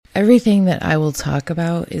Everything that I will talk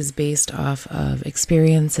about is based off of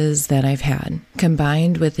experiences that I've had,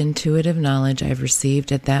 combined with intuitive knowledge I've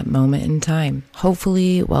received at that moment in time.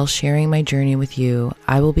 Hopefully, while sharing my journey with you,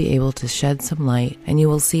 I will be able to shed some light, and you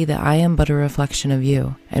will see that I am but a reflection of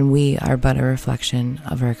you, and we are but a reflection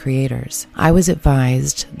of our creators. I was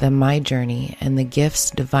advised that my journey and the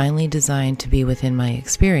gifts divinely designed to be within my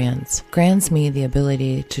experience grants me the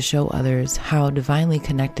ability to show others how divinely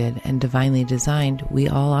connected and divinely designed we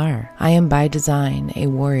all are. I am by design a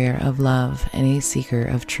warrior of love and a seeker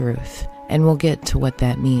of truth, and we'll get to what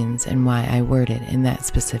that means and why I word it in that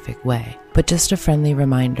specific way. But just a friendly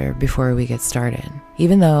reminder before we get started.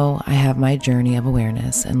 Even though I have my journey of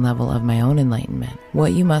awareness and level of my own enlightenment,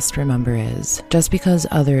 what you must remember is, just because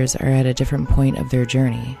others are at a different point of their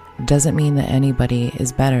journey, doesn't mean that anybody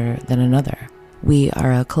is better than another. We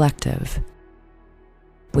are a collective.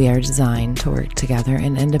 We are designed to work together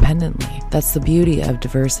and independently. That's the beauty of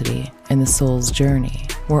diversity and the soul's journey.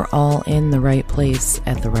 We're all in the right place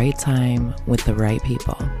at the right time with the right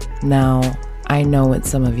people. Now, I know what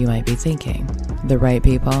some of you might be thinking. The right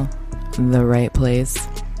people? The right place?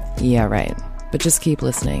 Yeah, right. But just keep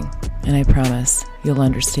listening, and I promise you'll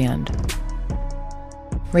understand.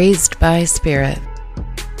 Raised by Spirit.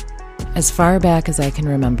 As far back as I can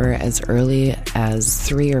remember, as early as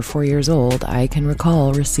 3 or 4 years old, I can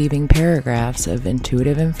recall receiving paragraphs of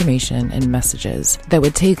intuitive information and messages that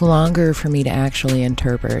would take longer for me to actually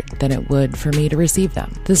interpret than it would for me to receive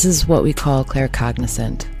them. This is what we call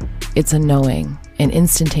claircognizant. It's a knowing, an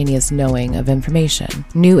instantaneous knowing of information.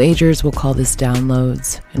 New Agers will call this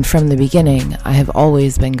downloads, and from the beginning, I have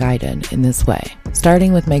always been guided in this way.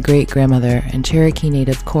 Starting with my great-grandmother and Cherokee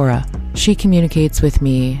native Cora, she communicates with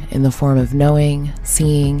me in the form of knowing,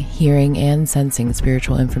 seeing, hearing, and sensing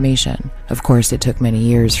spiritual information. Of course, it took many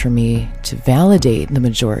years for me to validate the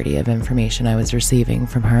majority of information I was receiving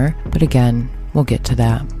from her, but again, we'll get to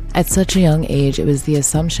that. At such a young age, it was the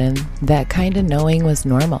assumption that kind of knowing was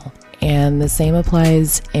normal. And the same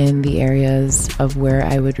applies in the areas of where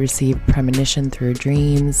I would receive premonition through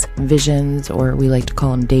dreams, visions, or we like to call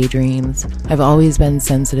them daydreams. I've always been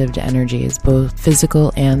sensitive to energies, both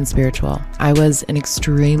physical and spiritual. I was an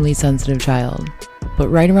extremely sensitive child. But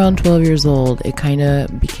right around 12 years old, it kind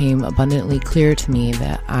of became abundantly clear to me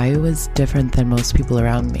that I was different than most people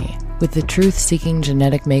around me, with the truth-seeking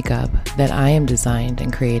genetic makeup that I am designed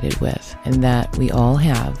and created with, and that we all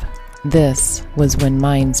have. This was when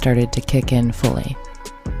mine started to kick in fully.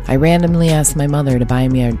 I randomly asked my mother to buy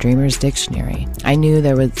me a Dreamer's Dictionary. I knew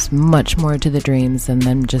there was much more to the dreams than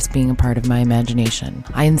them just being a part of my imagination.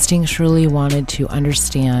 I instinctually wanted to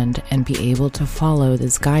understand and be able to follow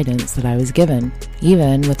this guidance that I was given,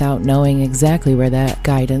 even without knowing exactly where that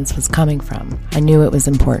guidance was coming from. I knew it was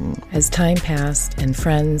important. As time passed and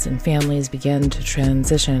friends and families began to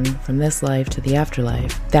transition from this life to the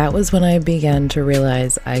afterlife, that was when I began to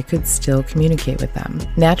realize I could still communicate with them.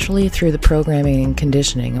 Naturally, through the programming and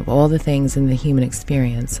conditioning of all the things in the human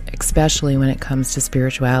experience, especially when it comes to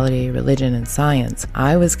spirituality, religion, and science,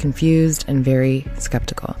 I was confused and very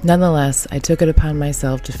skeptical. Nonetheless, I took it upon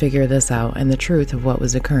myself to figure this out and the truth of what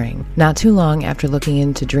was occurring. Not too long after looking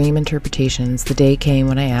into dream interpretations, the day came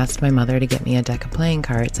when I asked my mother to get me a deck of playing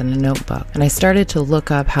cards and a notebook, and I started to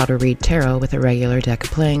look up how to read tarot with a regular deck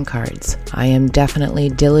of playing cards. I am definitely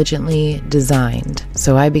diligently designed,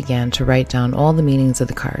 so I began to write down all the meanings of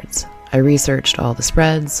the cards. I researched all the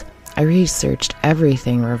spreads. I researched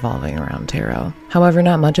everything revolving around tarot. However,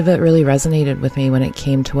 not much of it really resonated with me when it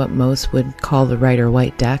came to what most would call the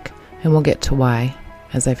Rider-Waite deck, and we'll get to why,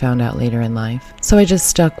 as I found out later in life. So I just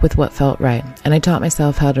stuck with what felt right, and I taught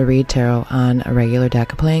myself how to read tarot on a regular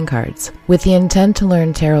deck of playing cards. With the intent to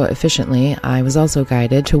learn tarot efficiently, I was also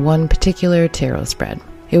guided to one particular tarot spread.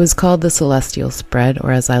 It was called the Celestial Spread,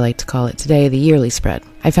 or as I like to call it today, the Yearly Spread.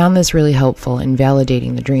 I found this really helpful in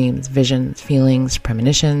validating the dreams, visions, feelings,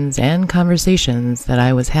 premonitions, and conversations that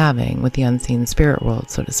I was having with the unseen spirit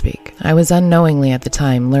world, so to speak. I was unknowingly at the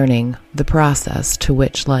time learning the process to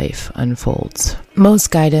which life unfolds.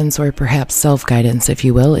 Most guidance, or perhaps self-guidance, if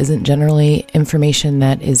you will, isn't generally information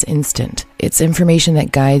that is instant. It's information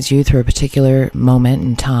that guides you through a particular moment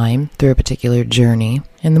in time, through a particular journey.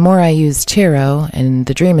 And the more I used tarot and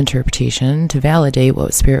the dream interpretation to validate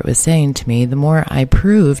what Spirit was saying to me, the more I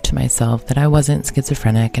proved to myself that I wasn't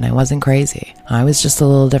schizophrenic and I wasn't crazy. I was just a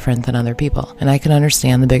little different than other people, and I could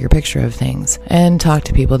understand the bigger picture of things and talk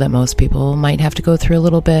to people that most people might have to go through a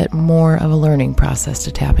little bit more of a learning process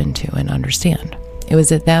to tap into and understand. It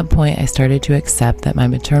was at that point I started to accept that my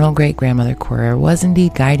maternal great-grandmother Cora was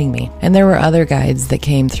indeed guiding me. And there were other guides that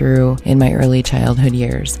came through in my early childhood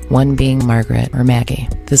years, one being Margaret, or Maggie.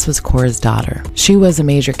 This was Cora's daughter. She was a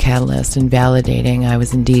major catalyst in validating I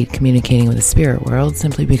was indeed communicating with the spirit world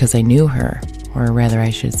simply because I knew her. Or rather,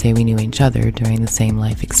 I should say we knew each other during the same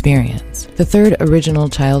life experience. The third original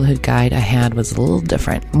childhood guide I had was a little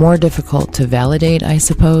different, more difficult to validate, I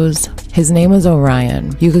suppose. His name was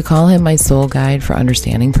Orion. You could call him my soul guide for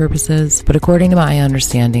understanding purposes, but according to my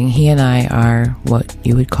understanding, he and I are what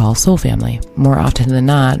you would call soul family. More often than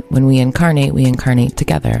not, when we incarnate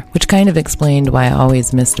together, which kind of explained why I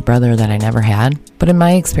always missed a brother that I never had. But in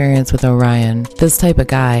my experience with Orion, this type of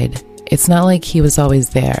guide, it's not like he was always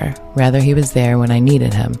there. Rather, he was there when I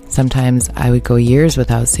needed him. Sometimes I would go years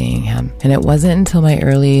without seeing him. And it wasn't until my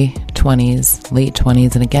early 20s, late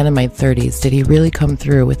 20s, and again in my 30s did he really come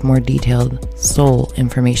through with more detailed soul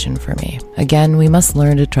information for me. Again, we must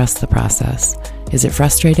learn to trust the process. Is it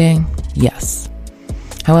frustrating? Yes.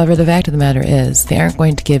 However, the fact of the matter is, they aren't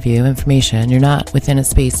going to give you information you're not within a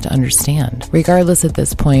space to understand. Regardless, at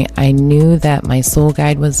this point, I knew that my soul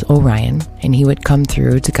guide was Orion, and he would come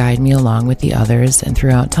through to guide me along with the others, and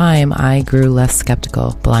throughout time, I grew less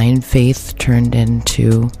skeptical. Blind faith turned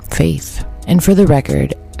into faith. And for the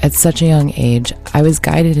record, at such a young age, I was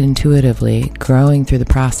guided intuitively, growing through the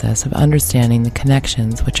process of understanding the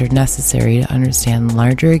connections which are necessary to understand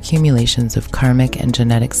larger accumulations of karmic and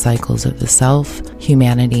genetic cycles of the self,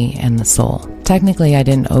 humanity, and the soul. Technically, I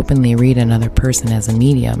didn't openly read another person as a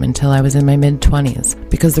medium until I was in my mid-20s,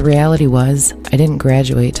 because the reality was, I didn't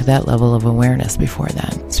graduate to that level of awareness before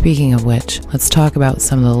then. Speaking of which, let's talk about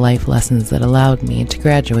some of the life lessons that allowed me to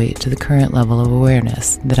graduate to the current level of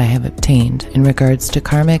awareness that I have obtained in regards to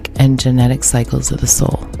karmic and genetic cycles of the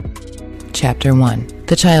soul. Chapter 1.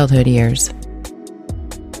 The Childhood Years.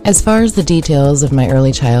 As far as the details of my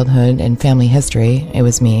early childhood and family history, it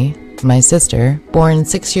was me, my sister, born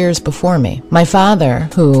 6 years before me. My father,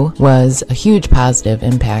 who was a huge positive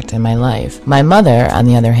impact in my life. My mother, on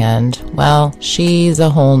the other hand, well, she's a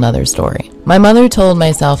whole nother story. My mother told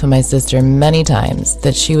myself and my sister many times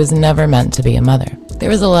that she was never meant to be a mother. There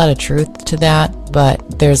was a lot of truth to that,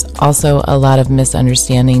 but there's also a lot of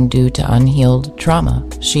misunderstanding due to unhealed trauma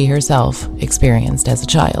she herself experienced as a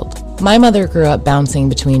child. My mother grew up bouncing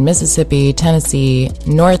between Mississippi, Tennessee,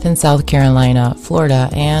 North and South Carolina, Florida,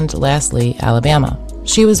 and lastly, Alabama.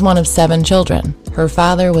 She was one of 7 children. Her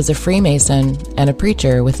father was a Freemason and a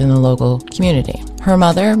preacher within the local community. Her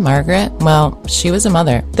mother, Margaret, well, she was a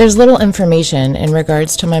mother. There's little information in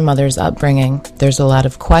regards to my mother's upbringing. There's a lot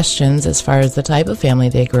of questions as far as the type of family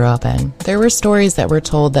they grew up in. There were stories that were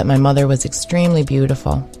told that my mother was extremely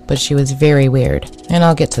beautiful, but she was very weird, and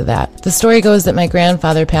I'll get to that. The story goes that my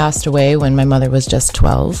grandfather passed away when my mother was just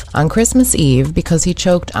 12 on Christmas Eve because he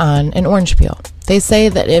choked on an orange peel. They say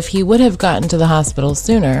that if he would have gotten to the hospital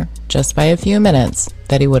sooner, just by a few minutes,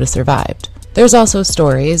 that he would have survived. There's also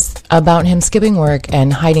stories about him skipping work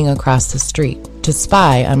and hiding across the street to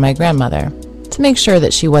spy on my grandmother, to make sure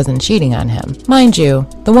that she wasn't cheating on him. Mind you,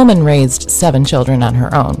 the woman raised 7 children on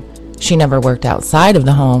her own. She never worked outside of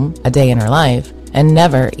the home a day in her life, and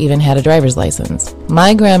never even had a driver's license.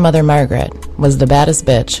 My grandmother Margaret was the baddest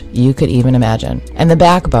bitch you could even imagine, and the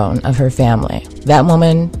backbone of her family. That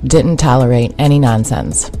woman didn't tolerate any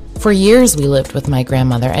nonsense. For years we lived with my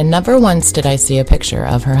grandmother, and never once did I see a picture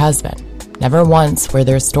of her husband. Never once were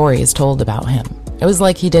there stories told about him. It was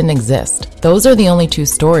like he didn't exist. Those are the only 2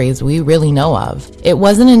 stories we really know of. It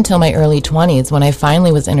wasn't until my early 20s when I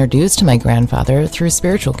finally was introduced to my grandfather through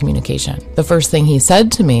spiritual communication. The first thing he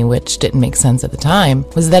said to me, which didn't make sense at the time,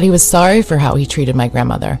 was that he was sorry for how he treated my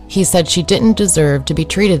grandmother. He said she didn't deserve to be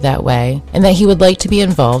treated that way, and that he would like to be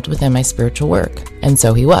involved within my spiritual work. And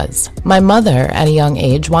so he was. My mother, at a young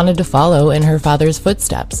age, wanted to follow in her father's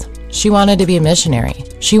footsteps. She wanted to be a missionary.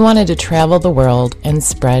 She wanted to travel the world and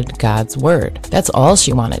spread God's word. That's all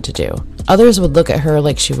she wanted to do. Others would look at her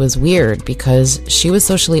like she was weird because she was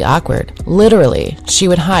socially awkward. Literally, she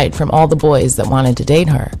would hide from all the boys that wanted to date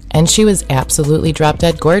her. And she was absolutely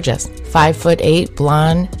drop-dead gorgeous. 5'8",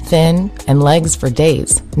 blonde, thin, and legs for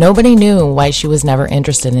days. Nobody knew why she was never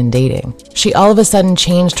interested in dating. She all of a sudden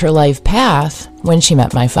changed her life path when she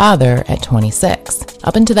met my father at 26.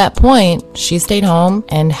 Up until that point, she stayed home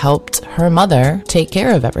and helped her mother take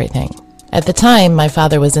care of everything. At the time, my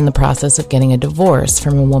father was in the process of getting a divorce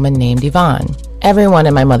from a woman named Yvonne. Everyone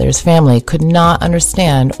in my mother's family could not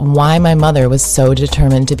understand why my mother was so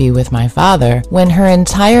determined to be with my father when her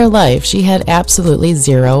entire life she had absolutely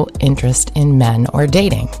zero interest in men or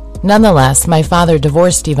dating. Nonetheless, my father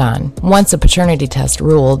divorced Yvonne once a paternity test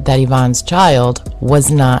ruled that Yvonne's child was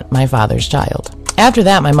not my father's child. After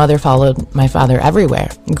that, my mother followed my father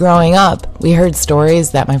everywhere. Growing up, we heard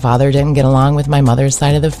stories that my father didn't get along with my mother's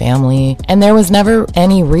side of the family, and there was never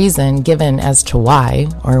any reason given as to why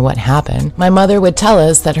or what happened. My mother would tell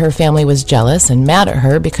us that her family was jealous and mad at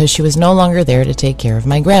her because she was no longer there to take care of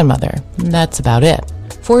my grandmother. That's about it.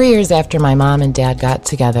 4 years after my mom and dad got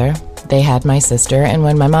together, they had my sister, and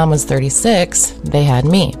when my mom was 36, they had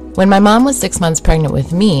me. When my mom was 6 months pregnant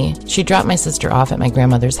with me, she dropped my sister off at my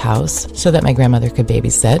grandmother's house so that my grandmother could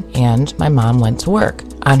babysit, and my mom went to work.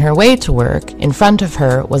 On her way to work, in front of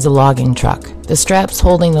her was a logging truck. The straps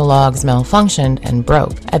holding the logs malfunctioned and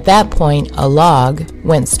broke. At that point, a log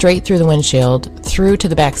went straight through the windshield, through to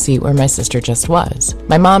the back seat where my sister just was.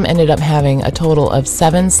 My mom ended up having a total of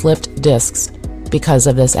 7 slipped discs because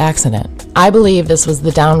of this accident. I believe this was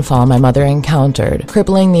the downfall my mother encountered,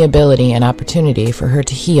 crippling the ability and opportunity for her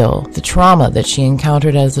to heal the trauma that she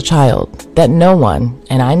encountered as a child that no one,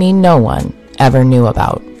 and I mean no one, ever knew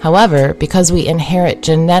about. However, because we inherit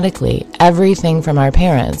genetically everything from our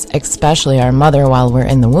parents, especially our mother while we're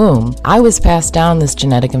in the womb, I was passed down this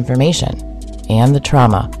genetic information and the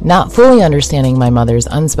trauma, not fully understanding my mother's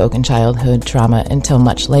unspoken childhood trauma until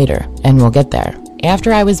much later, and we'll get there.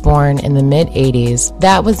 After I was born in the mid-80s,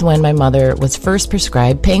 that was when my mother was first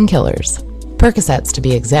prescribed painkillers, Percocets to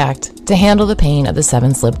be exact, to handle the pain of the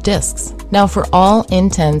 7 slipped discs. Now, for all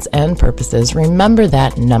intents and purposes, remember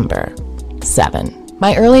that number, 7.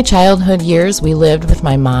 My early childhood years, we lived with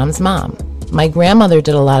my mom's mom. My grandmother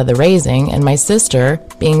did a lot of the raising, and my sister,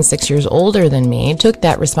 being 6 years older than me, took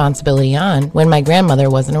that responsibility on when my grandmother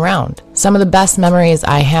wasn't around. Some of the best memories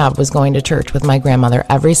I have was going to church with my grandmother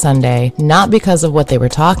every Sunday, not because of what they were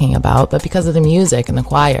talking about, but because of the music and the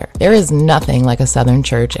choir. There is nothing like a Southern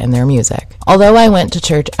church and their music. Although I went to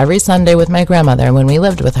church every Sunday with my grandmother when we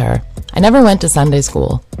lived with her, I never went to Sunday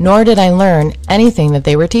school, nor did I learn anything that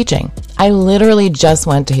they were teaching. I literally just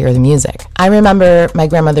went to hear the music. I remember my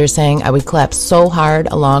grandmother saying I would clap so hard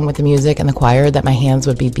along with the music and the choir that my hands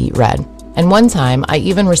would be beet red. And one time, I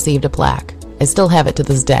even received a plaque. I still have it to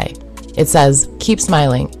this day. It says, "Keep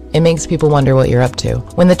smiling. It makes people wonder what you're up to."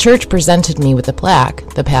 When the church presented me with the plaque,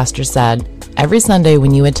 the pastor said, "Every Sunday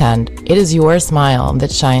when you attend, it is your smile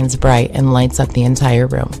that shines bright and lights up the entire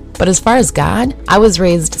room." But as far as God, I was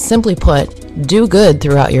raised, simply put, do good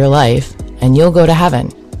throughout your life and you'll go to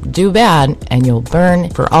heaven. Do bad and you'll burn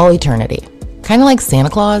for all eternity. Kind of like Santa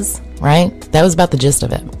Claus, right? That was about the gist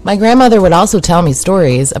of it. My grandmother would also tell me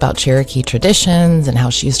stories about Cherokee traditions and how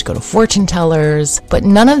she used to go to fortune tellers, but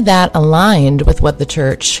none of that aligned with what the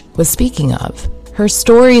church was speaking of. Her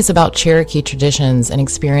stories about Cherokee traditions and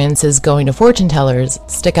experiences going to fortune tellers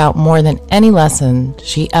stick out more than any lesson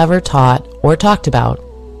she ever taught or talked about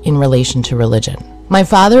in relation to religion. My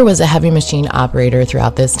father was a heavy machine operator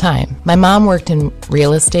throughout this time. My mom worked in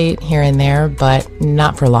real estate here and there, but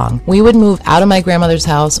not for long. We would move out of my grandmother's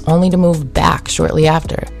house only to move back shortly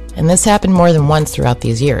after. And this happened more than once throughout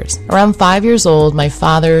these years. Around 5 years old, my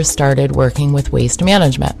father started working with waste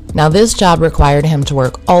management. Now, this job required him to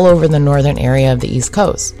work all over the northern area of the East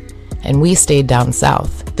Coast, and we stayed down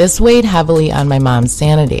south. This weighed heavily on my mom's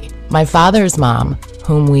sanity. My father's mom,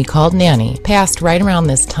 whom we called Nanny, passed right around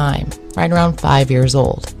this time, right around 5 years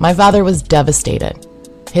old. My father was devastated.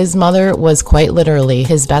 His mother was quite literally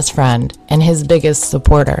his best friend and his biggest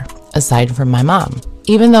supporter, aside from my mom.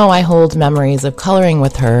 Even though I hold memories of coloring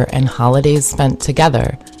with her and holidays spent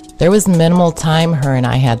together, there was minimal time her and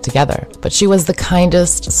I had together. But she was the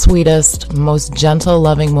kindest, sweetest, most gentle,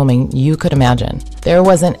 loving woman you could imagine. There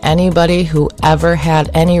wasn't anybody who ever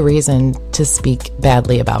had any reason to speak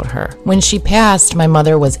badly about her. When she passed, my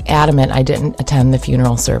mother was adamant I didn't attend the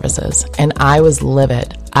funeral services, and I was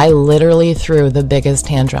livid. I literally threw the biggest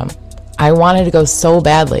tantrum. I wanted to go so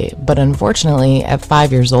badly, but unfortunately, at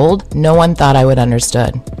 5 years old, no one thought I would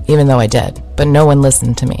understood, even though I did. But no one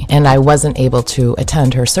listened to me, and I wasn't able to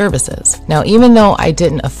attend her services. Now, even though I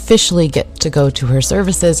didn't officially get to go to her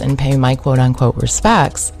services and pay my quote-unquote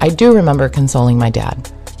respects, I do remember consoling my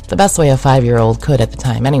dad. The best way a 5-year-old could at the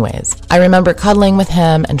time anyways. I remember cuddling with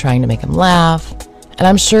him and trying to make him laugh. And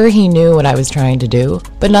I'm sure he knew what I was trying to do,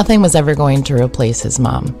 but nothing was ever going to replace his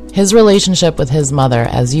mom. His relationship with his mother,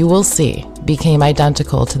 as you will see, became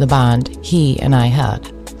identical to the bond he and I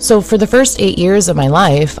had. So for the first 8 years of my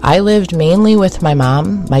life, I lived mainly with my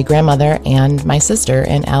mom, my grandmother, and my sister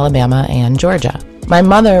in Alabama and Georgia. My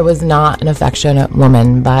mother was not an affectionate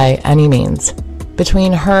woman by any means.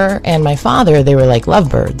 Between her and my father, they were like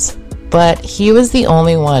lovebirds, but he was the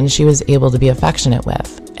only one she was able to be affectionate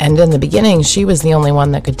with. And in the beginning, she was the only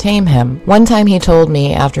one that could tame him. One time he told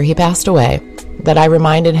me after he passed away that I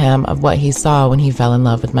reminded him of what he saw when he fell in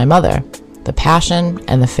love with my mother, the passion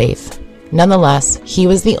and the faith. Nonetheless, he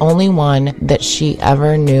was the only one that she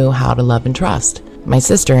ever knew how to love and trust. My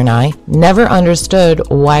sister and I never understood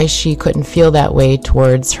why she couldn't feel that way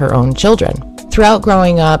towards her own children. Throughout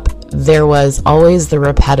growing up, there was always the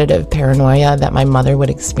repetitive paranoia that my mother would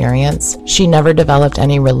experience. She never developed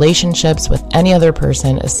any relationships with any other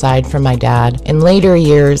person aside from my dad. In later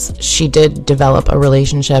years, she did develop a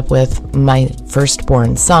relationship with my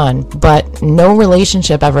firstborn son, but no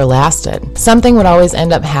relationship ever lasted. Something would always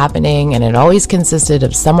end up happening, and it always consisted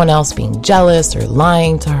of someone else being jealous or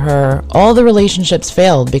lying to her. All the relationships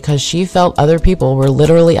failed because she felt other people were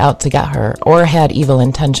literally out to get her or had evil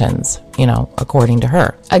intentions, according to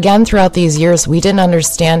her. Again, throughout these years, we didn't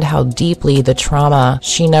understand how deeply the trauma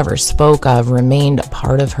she never spoke of remained a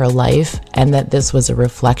part of her life, and that this was a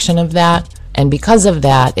reflection of that. And because of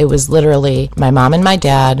that, it was literally my mom and my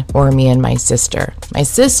dad, or me and my sister. My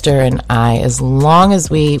sister and I, as long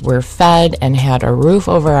as we were fed and had a roof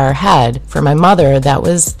over our head, for my mother, that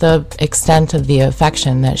was the extent of the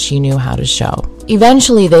affection that she knew how to show.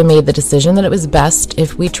 Eventually, they made the decision that it was best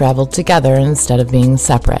if we traveled together instead of being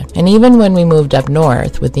separate. And even when we moved up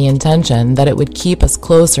north with the intention that it would keep us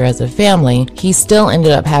closer as a family, he still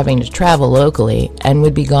ended up having to travel locally and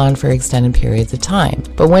would be gone for extended periods of time.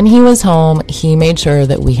 But when he was home, he made sure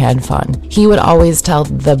that we had fun. He would always tell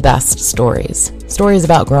the best stories. Stories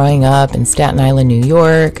about growing up in Staten Island, New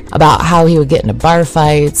York, about how he would get into bar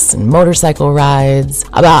fights and motorcycle rides,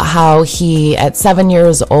 about how he, at 7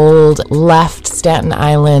 years old, left Staten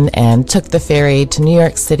Island and took the ferry to New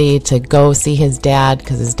York City to go see his dad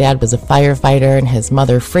because his dad was a firefighter and his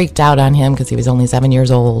mother freaked out on him because he was only 7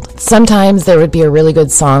 years old. Sometimes there would be a really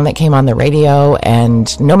good song that came on the radio,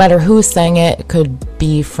 and no matter who sang it, it could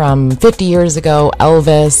be from 50 years ago,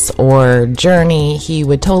 Elvis or Journey, he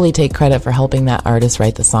would totally take credit for helping that artist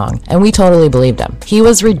write the song. And we totally believed him. He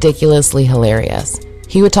was ridiculously hilarious.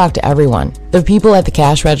 He would talk to everyone. The people at the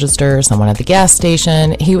cash register, someone at the gas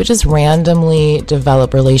station. He would just randomly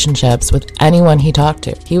develop relationships with anyone he talked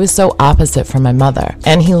to. He was so opposite from my mother.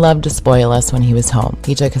 And he loved to spoil us when he was home.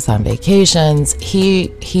 He took us on vacations.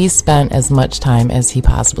 He spent as much time as he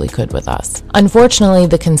possibly could with us. Unfortunately,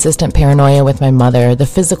 the consistent paranoia with my mother, the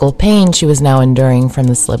physical pain she was now enduring from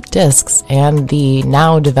the slipped discs, and the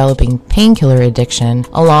now developing painkiller addiction,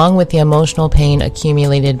 along with the emotional pain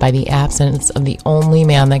accumulated by the absence of the only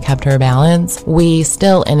man that kept her balance, we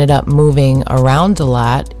still ended up moving around a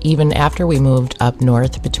lot, even after we moved up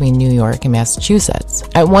north between New York and Massachusetts.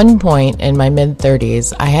 At one point in my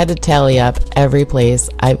mid-30s, I had to tally up every place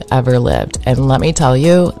I've ever lived, and let me tell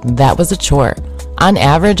you, that was a chore. On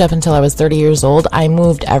average, up until I was 30 years old, I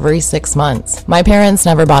moved every 6 months. My parents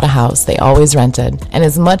never bought a house, they always rented, and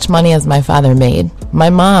as much money as my father made, my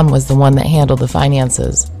mom was the one that handled the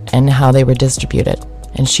finances and how they were distributed.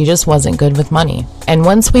 And she just wasn't good with money. And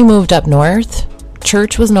once we moved up north,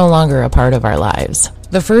 church was no longer a part of our lives.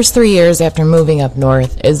 The first 3 years after moving up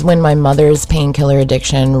north is when my mother's painkiller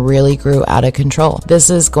addiction really grew out of control. This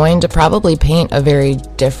is going to probably paint a very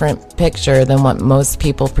different picture than what most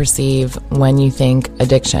people perceive when you think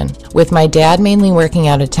addiction. With my dad mainly working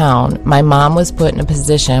out of town, my mom was put in a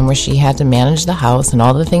position where she had to manage the house and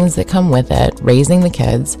all the things that come with it, raising the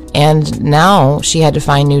kids, and now she had to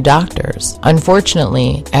find new doctors.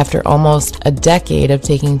 Unfortunately, after almost a decade of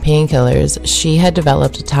taking painkillers, she had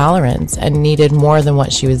developed a tolerance and needed more than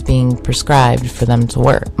what she was being prescribed for them to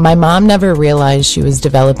work. My mom never realized she was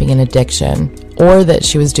developing an addiction or that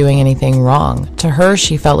she was doing anything wrong. To her,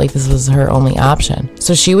 she felt like this was her only option.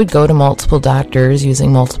 So she would go to multiple doctors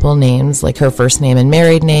using multiple names, like her first name and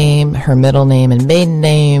married name, her middle name and maiden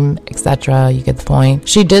name, etc. You get the point.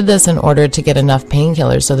 She did this in order to get enough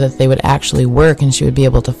painkillers so that they would actually work and she would be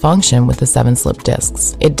able to function with the 7 slip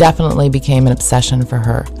discs. It definitely became an obsession for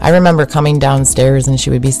her. I remember coming downstairs and she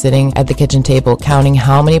would be sitting at the kitchen table counting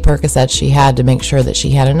how many Percocets she had to make sure that she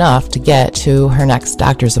had enough to get to her next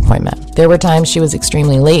doctor's appointment. There were times she was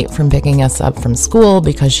extremely late from picking us up from school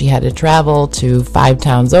because she had to travel to 5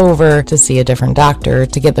 towns over to see a different doctor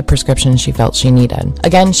to get the prescription she felt she needed.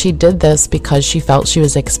 Again, she did this because she felt she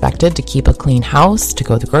was expected to keep a clean house, to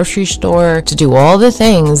go to the grocery store, to do all the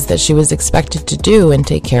things that she was expected to do and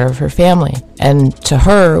take care of her family. And to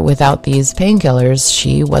her, without these painkillers,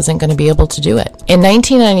 she wasn't going to be able to do it. In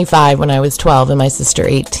 1995, when I was 12 and my sister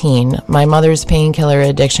 18, my mother's painkiller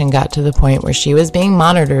addiction got to the point where she was being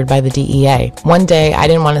monitored by the DEA. One day, I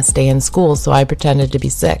didn't want to stay in school, so I pretended to be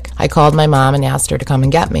sick. I called my mom and asked her to come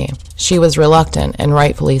and get me. She was reluctant, and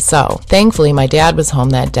rightfully so. Thankfully, my dad was home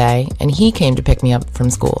that day, and he came to pick me up from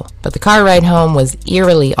school. But the car ride home was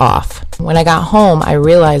eerily off. When I got home, I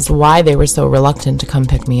realized why they were so reluctant to come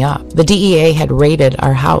pick me up. The DEA had raided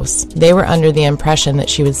our house. They were under the impression that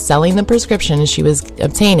she was selling the prescriptions she was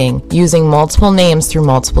obtaining using multiple names through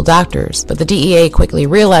multiple doctors. But the DEA quickly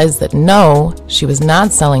realized that no, she was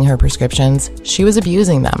not selling her prescriptions. She was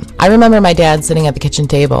abusing them. I remember my dad sitting at the kitchen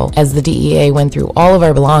table as the DEA went through all of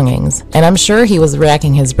our belongings, and I'm sure he was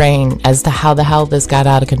racking his brain as to how the hell this got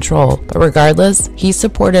out of control. But regardless, he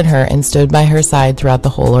supported her and stood by her side throughout the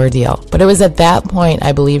whole ordeal. But it was at that point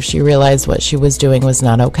I believe she realized what she was doing was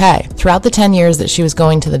not okay. Throughout the 10 years that she was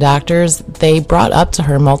going to the doctors, they brought up to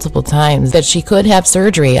her multiple times that she could have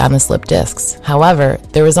surgery on the slip discs. However,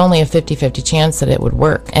 there was only a 50-50 chance that it would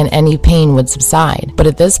work and any pain would subside. But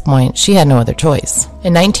at this point, she had no other choice.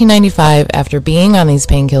 In 1995, after being on these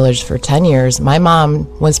painkillers for 10 years, my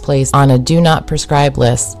mom was placed on a do not prescribe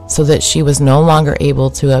list so that she was no longer able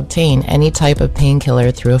to obtain any type of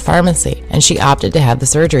painkiller through a pharmacy, and she opted to have the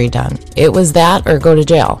surgery done. It was that or go to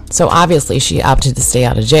jail, so obviously she opted to stay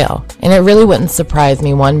out of jail. And it really wouldn't surprise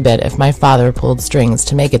me one bit if my father pulled strings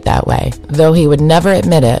to make it that way, though he would never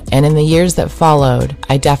admit it, and in the years that followed,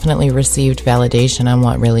 I definitely received validation on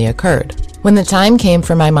what really occurred. When the time came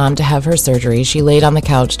for my mom to have her surgery, she laid on the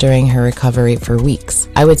couch during her recovery for weeks.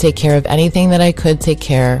 I would take care of anything that I could take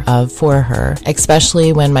care of for her,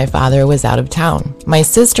 especially when my father was out of town. My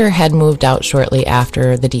sister had moved out shortly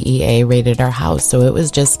after the DEA raided our house, so it was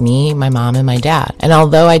just me, my mom, and my dad. And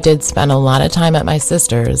although I did spend a lot of time at my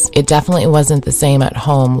sister's, it definitely wasn't the same at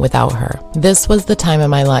home without her. This was the time in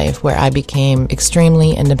my life where I became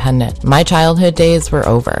extremely independent. My childhood days were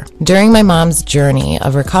over. During my mom's journey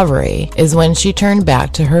of recovery is when she turned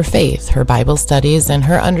back to her faith, her Bible studies, and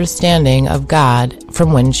her understanding of God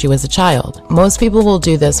from when she was a child. Most people will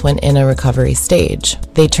do this when in a recovery stage.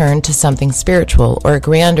 They turn to something spiritual or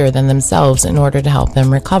grander than themselves in order to help them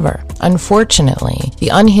recover. Unfortunately, the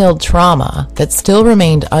unhealed trauma that still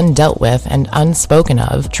remained undealt with and unspoken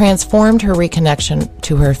of transformed her reconnection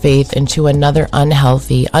to her faith into another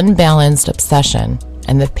unhealthy, unbalanced obsession.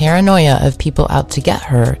 And the paranoia of people out to get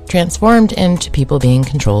her transformed into people being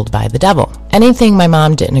controlled by the devil. Anything my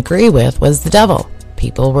mom didn't agree with was the devil.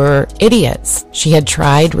 People were idiots. She had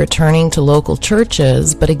tried returning to local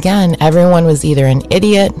churches, but again, everyone was either an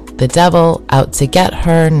idiot, the devil, out to get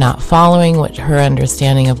her, not following what her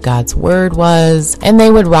understanding of God's word was, and they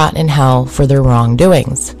would rot in hell for their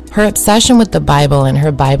wrongdoings. Her obsession with the Bible and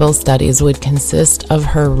her Bible studies would consist of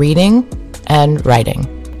her reading and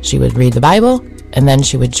writing. She would read the Bible, and then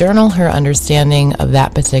she would journal her understanding of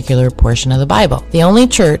that particular portion of the Bible. The only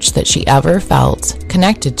church that she ever felt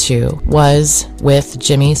connected to was with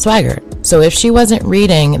Jimmy Swaggart. So if she wasn't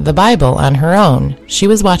reading the Bible on her own, she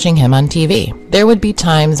was watching him on TV. There would be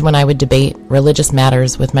times when I would debate religious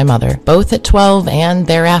matters with my mother, both at 12 and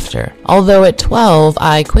thereafter. Although at 12,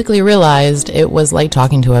 I quickly realized it was like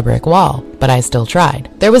talking to a brick wall, but I still tried.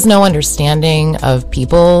 There was no understanding of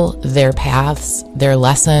people, their paths, their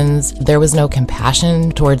lessons. There was no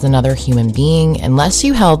compassion towards another human being unless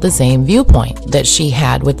you held the same viewpoint that she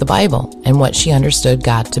had with the Bible and what she understood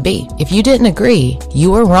God to be. If you didn't agree,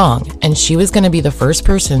 you were wrong, and she was going to be the first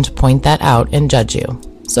person to point that out and judge you.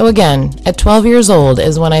 So again, at 12 years old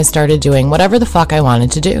is when I started doing whatever the fuck I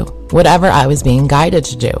wanted to do, whatever I was being guided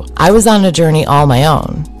to do. I was on a journey all my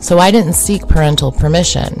own, so I didn't seek parental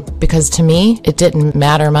permission because to me, it didn't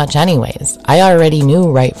matter much anyways. I already knew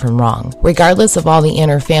right from wrong. Regardless of all the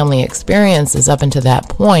inner family experiences up until that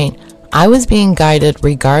point, I was being guided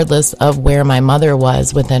regardless of where my mother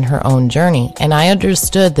was within her own journey, and I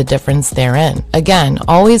understood the difference therein. Again,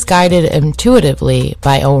 always guided intuitively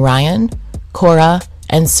by Orion, Cora,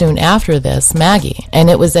 and soon after this, Maggie. And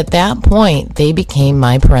it was at that point they became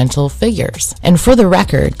my parental figures. And for the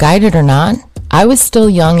record, guided or not, I was still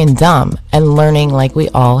young and dumb and learning like we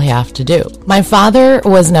all have to do. My father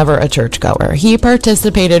was never a churchgoer. He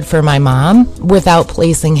participated for my mom without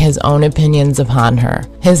placing his own opinions upon her.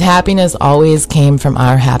 His happiness always came from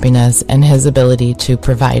our happiness and his ability to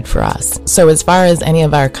provide for us. So as far as any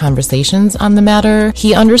of our conversations on the matter,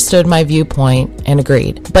 he understood my viewpoint and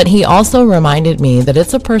agreed. But he also reminded me that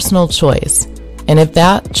it's a personal choice. And if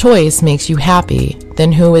that choice makes you happy,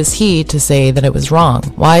 then who is he to say that it was wrong?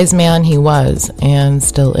 Wise man he was, and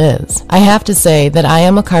still is. I have to say that I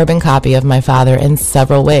am a carbon copy of my father in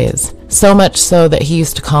several ways. So much so that he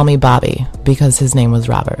used to call me Bobby, because his name was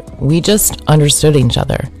Robert. We just understood each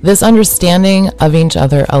other. This understanding of each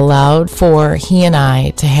other allowed for he and I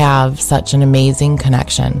to have such an amazing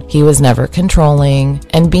connection. He was never controlling,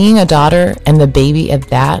 and being a daughter and the baby at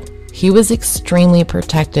that, He was extremely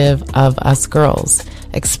protective of us girls,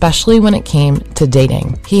 especially when it came to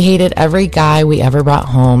dating. He hated every guy we ever brought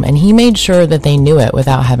home, and he made sure that they knew it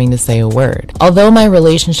without having to say a word. Although my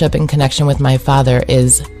relationship and connection with my father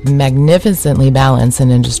is magnificently balanced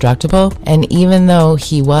and indestructible, and even though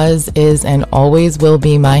he was, is, and always will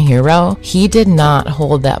be my hero, he did not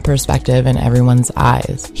hold that perspective in everyone's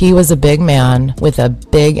eyes. He was a big man with a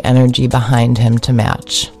big energy behind him to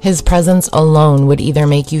match. His presence alone would either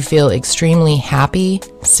make you feel extremely happy,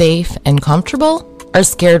 safe, and comfortable, or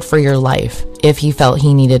scared for your life if he felt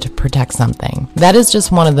he needed to protect something. That is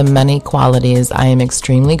just one of the many qualities I am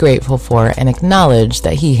extremely grateful for and acknowledge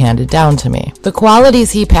that he handed down to me. The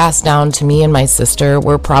qualities he passed down to me and my sister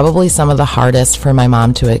were probably some of the hardest for my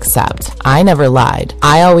mom to accept. I never lied.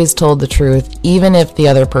 I always told the truth, even if the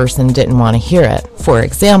other person didn't want to hear it. For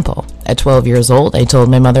example, at 12 years old, I told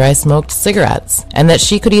my mother I smoked cigarettes and that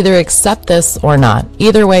she could either accept this or not.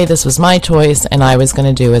 Either way, this was my choice and I was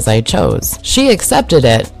going to do as I chose. She accepted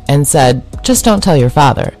it and said, "Just don't tell your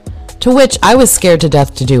father." To which I was scared to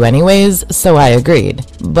death to do anyways, so I agreed.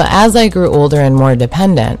 But as I grew older and more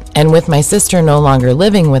dependent, and with my sister no longer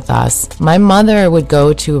living with us, my mother would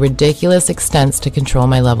go to ridiculous extents to control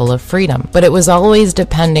my level of freedom. But it was always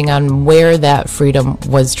depending on where that freedom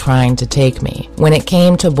was trying to take me. When it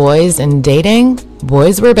came to boys and dating,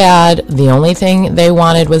 boys were bad, the only thing they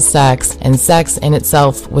wanted was sex, and sex in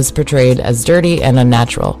itself was portrayed as dirty and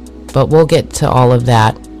unnatural. But we'll get to all of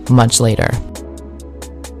that much later.